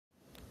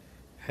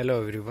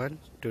Hello everyone,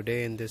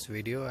 today in this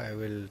video I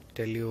will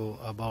tell you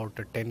about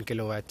a 10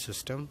 kilowatt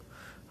system,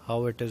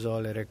 how it is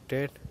all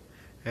erected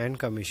and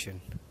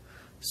commissioned.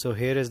 So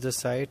here is the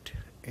site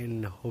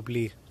in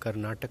Hubli,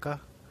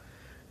 Karnataka,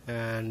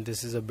 and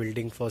this is a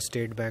building for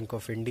State Bank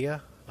of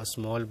India, a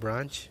small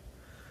branch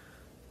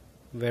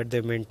where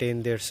they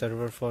maintain their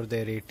server for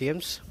their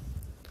ATMs.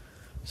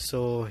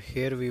 So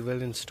here we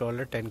will install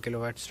a 10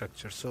 kilowatt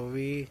structure. So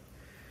we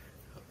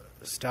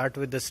start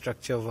with the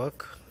structure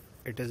work.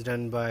 It is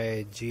done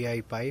by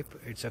GI pipe.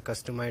 It's a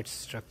customized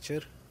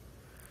structure,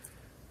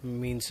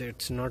 means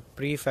it's not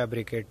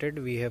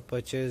prefabricated. We have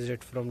purchased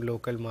it from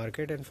local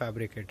market and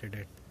fabricated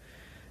it.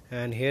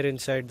 And here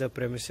inside the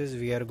premises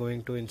we are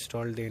going to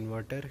install the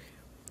inverter.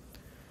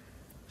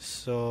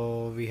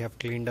 So we have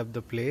cleaned up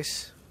the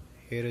place.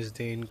 Here is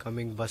the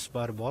incoming bus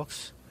bar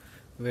box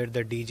where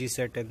the DG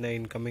set and the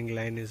incoming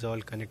line is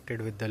all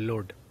connected with the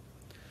load.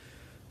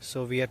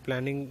 So we are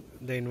planning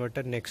the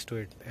inverter next to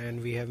it,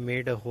 and we have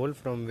made a hole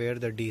from where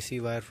the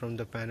DC wire from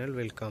the panel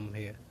will come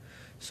here.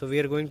 So we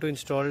are going to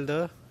install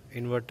the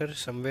inverter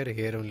somewhere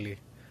here only.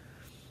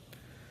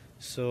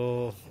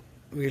 So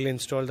we'll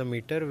install the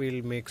meter,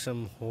 we'll make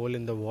some hole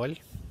in the wall.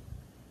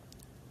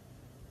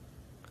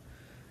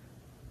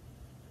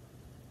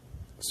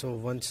 So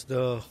once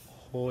the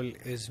hole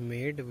is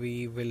made,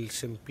 we will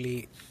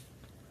simply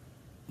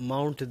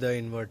mount the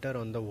inverter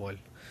on the wall.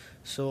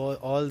 So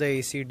all the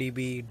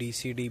ACDB,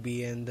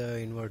 DCDB and the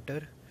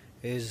inverter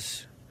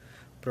is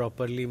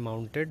properly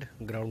mounted,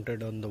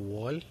 grounded on the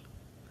wall.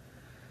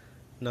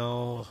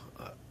 Now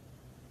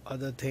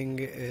other thing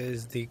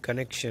is the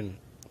connection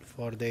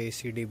for the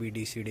ACDB,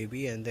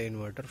 DCDB and the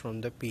inverter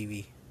from the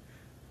PV.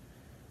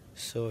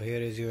 So here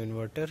is your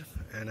inverter,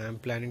 and I am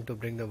planning to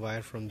bring the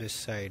wire from this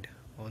side.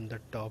 On the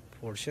top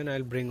portion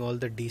I'll bring all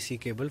the DC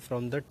cable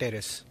from the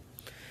terrace,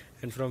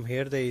 and from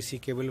here the AC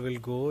cable will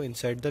go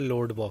inside the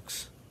load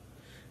box.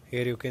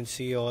 Here you can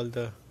see all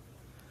the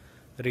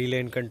relay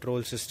and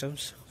control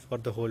systems for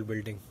the whole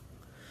building.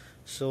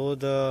 So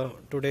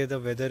today the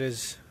weather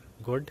is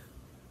good.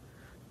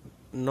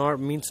 Not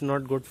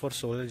good for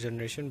solar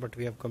generation, but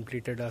we have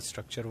completed our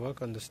structure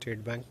work on the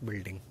State Bank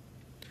building.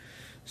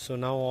 So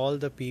now all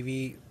the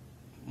PV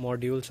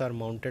modules are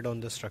mounted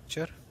on the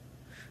structure.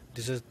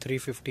 This is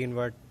 315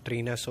 watt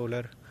Trina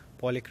solar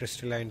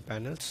polycrystalline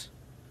panels,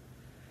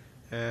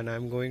 and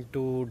I'm going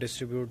to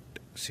distribute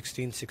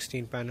 16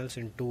 panels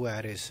in 2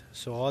 arrays.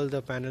 So all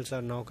the panels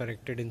are now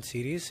connected in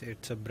series.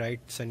 It's a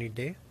bright sunny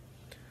day,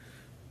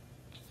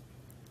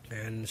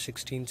 and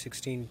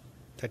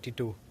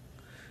 32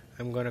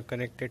 I'm gonna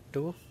connect it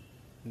to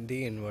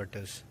the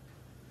inverters.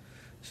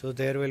 So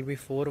there will be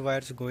 4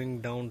 wires going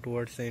down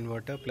towards the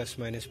inverter, plus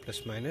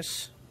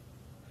minus,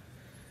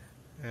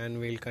 and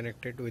we'll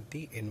connect it with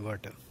the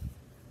inverter.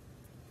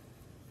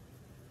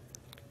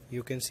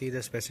 You can see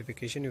the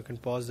specification. You can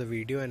pause the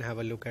video and have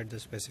a look at the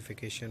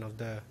specification of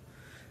the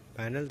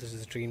panel. This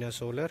is Trina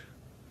solar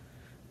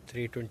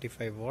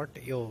 325 watt.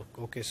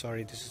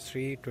 Sorry, this is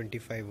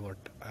 325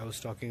 watt. I was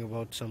talking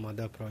about some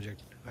other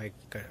project. I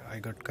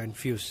got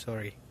confused,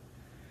 sorry.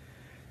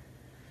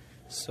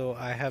 So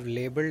I have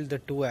labeled the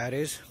 2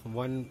 arrays,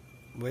 one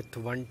with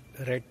 1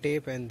 red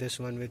tape and this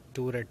one with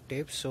 2 red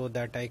tapes, so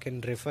that I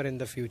can refer in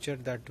the future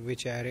that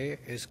which array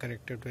is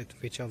connected with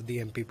which of the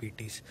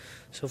MPPTs.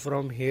 So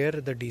from here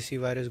the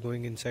DC wire is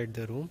going inside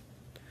the room,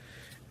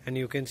 and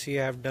you can see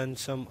I have done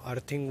some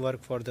earthing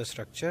work for the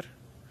structure,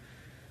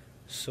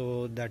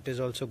 so that is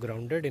also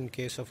grounded in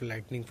case of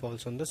lightning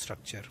falls on the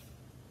structure.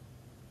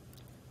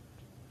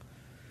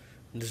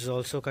 This is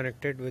also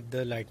connected with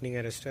the lightning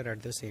arrestor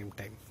at the same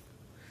time.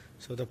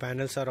 So the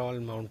panels are all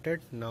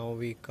mounted. Now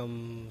we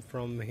come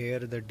from here,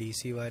 the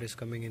DC wire is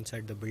coming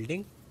inside the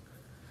building,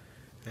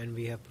 and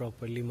we have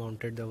properly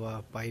mounted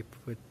the pipe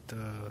with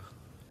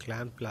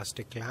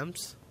plastic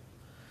clamps.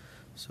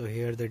 So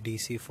here the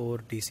 4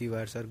 DC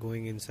wires are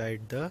going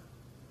inside the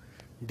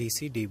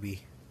DCDB.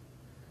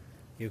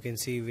 You can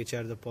see which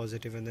are the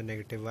positive and the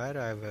negative wire.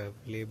 I have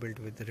labeled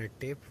with the red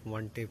tape,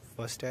 1 tape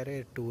first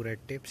array, 2 red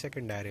tape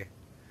second array.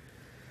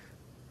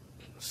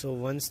 So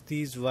once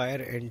these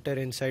wire enter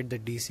inside the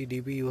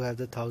DCDB, you have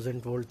the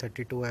 1000 volt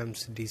 32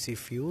 amps DC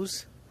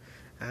fuse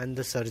and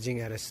the surging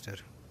arrestor.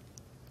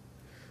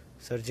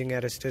 Surging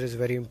arrestor is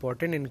very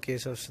important in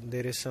case of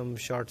there is some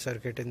short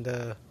circuit in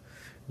the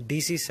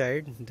DC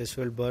side. This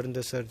will burn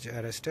the surge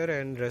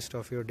arrestor and rest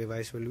of your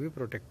device will be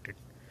protected.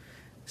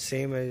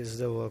 Same as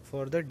the work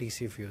for the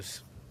DC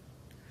fuse.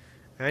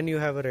 And you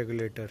have a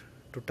regulator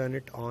to turn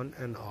it on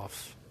and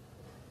off.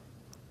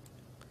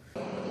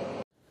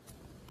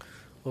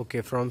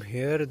 Okay, from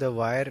here the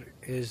wire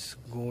is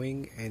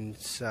going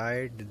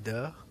inside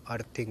the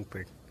earthing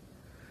pit.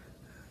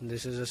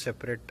 This is a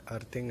separate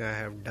earthing I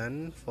have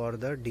done for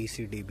the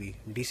DCDB.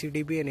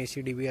 DCDB and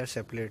ACDB are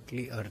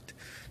separately earthed.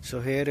 So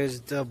here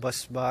is the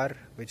bus bar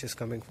which is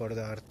coming for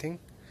the earthing.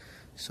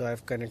 So I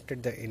have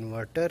connected the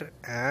inverter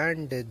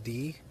and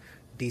the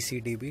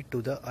DCDB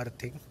to the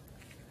earthing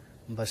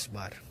bus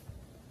bar.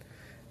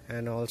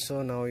 And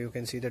also now you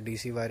can see the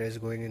DC wire is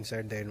going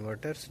inside the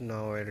inverter. So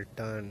now I'll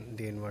turn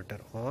the inverter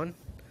on.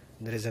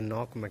 There is a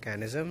knock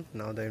mechanism.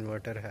 Now the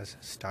inverter has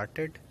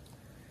started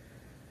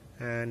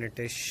and it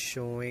is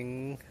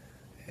showing,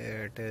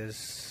 it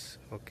is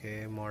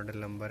okay, model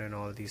number and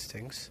all these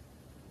things.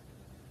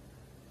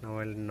 Now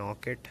I'll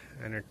knock it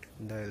and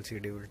the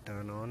LCD will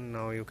turn on.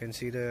 Now you can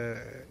see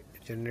the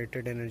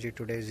generated energy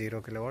today is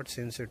 0 kilowatt.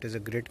 Since it is a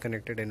grid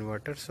connected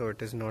inverter, so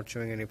it is not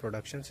showing any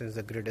production since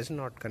the grid is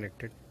not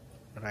connected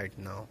right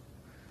now.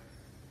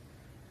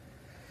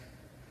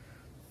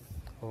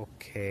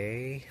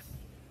 Okay,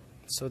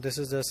 so this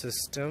is the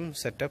system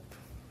setup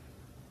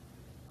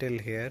till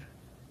here.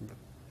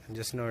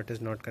 Just now it is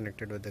not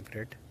connected with the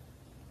grid.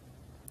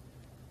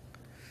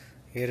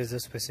 Here is the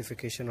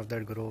specification of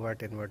that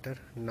𝙤𝙤𝙤𝙗 inverter.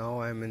 Now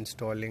I am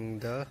installing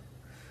the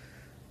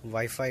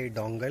Wi-Fi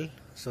dongle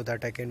so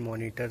that I can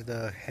monitor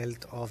the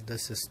health of the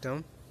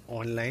system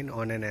online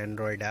on an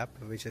Android app,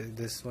 which is,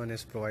 this one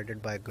is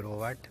provided by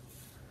𝙤𝙤𝙤𝙗.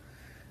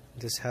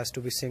 This has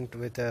to be synced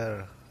with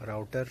a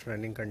router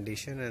running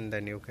condition, and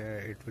then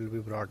it will be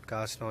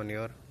broadcast on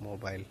your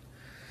mobile.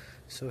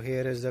 So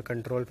here is the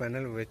control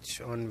panel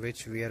on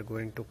which we are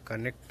going to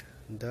connect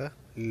the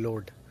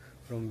load,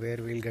 from where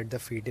we'll get the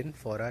feed in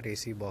for our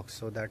AC box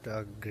so that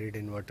our grid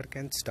inverter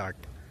can start.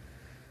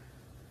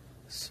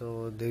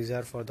 So these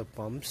are for the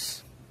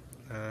pumps,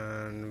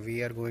 and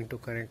we are going to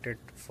connect it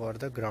for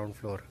the ground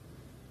floor.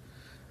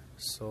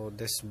 So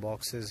this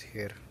box is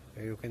here.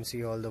 You can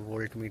see all the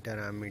voltmeter,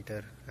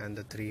 ammeter and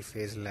the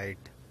 3-phase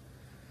light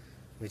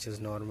which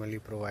is normally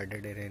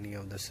provided in any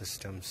of the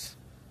systems.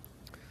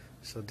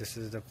 So this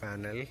is the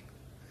panel,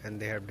 and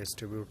they have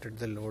distributed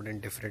the load in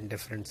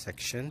different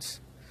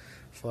sections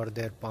for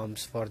their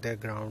pumps, for their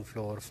ground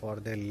floor, for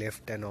their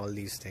lift and all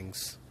these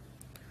things.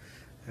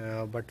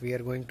 But we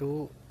are going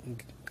to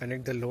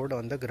connect the load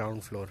on the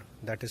ground floor.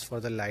 That is for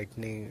the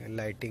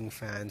lighting,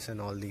 fans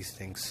and all these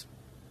things.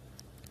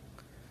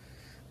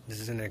 This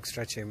is an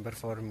extra chamber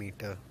for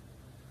meter.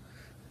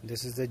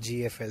 This is the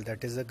GFL,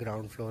 that is the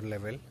ground floor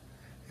level,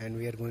 and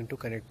we are going to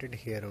connect it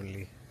here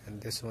only. And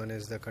this one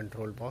is the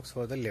control box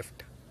for the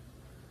lift.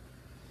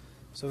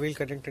 So we'll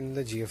connect in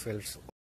the GFLs.